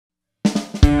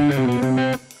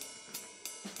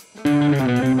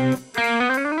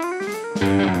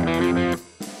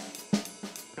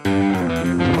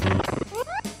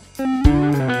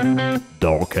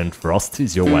Dark and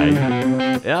frosty's your way.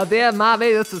 Ja, det er meg vil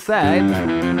jeg si.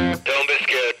 Don't be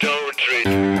scared, don't retreat.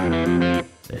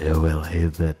 You will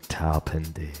hit the top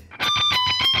indeed.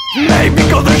 Maybe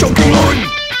got the choking line.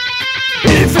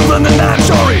 If you then I'm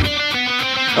sorry.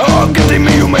 Oh, give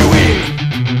me you may win.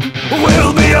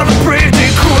 We'll be a pretty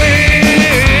queen.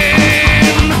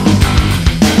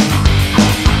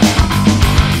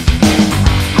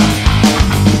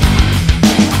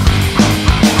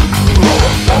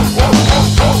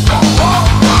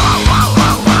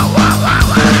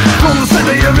 From the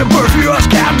city of your birth, you are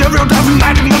scammed. Every time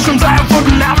magic mushrooms out for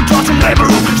the never trusting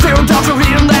neighborhood. Stereotypes are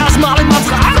here and there, smiling my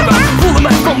pull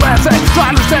them from their face,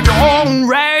 trying to set your own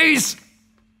race.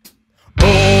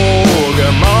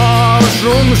 Ogre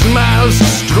mushrooms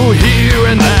masks through here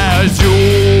and there. You,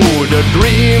 the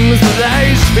dreams they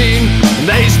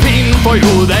spin for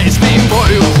you, they spin for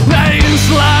you. They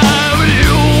enslave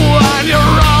you and your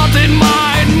rotten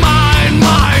mind.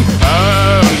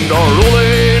 And are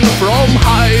ruling from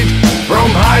height,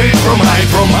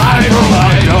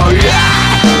 oh yeah!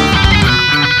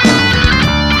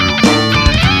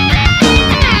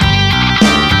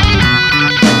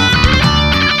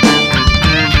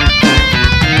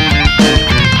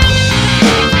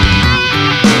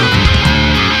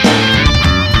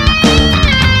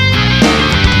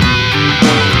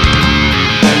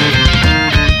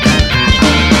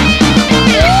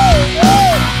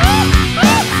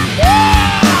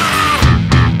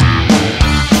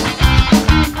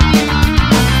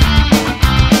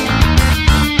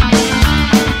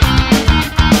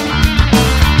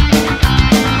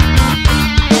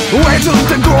 Wait till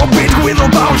the girl beat with a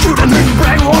bow, shoot and drink,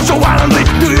 brainwash so violently.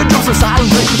 Do your job so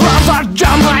silently. I'll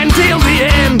jump high until the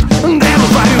end, and then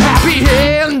we'll find a happy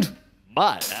end.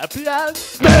 My happy end?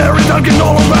 There is talking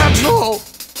all of that. No.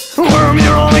 Worm,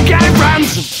 you're only getting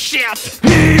friends. Shit.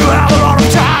 You have a lot of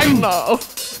time. No.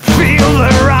 Feel the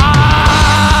ride.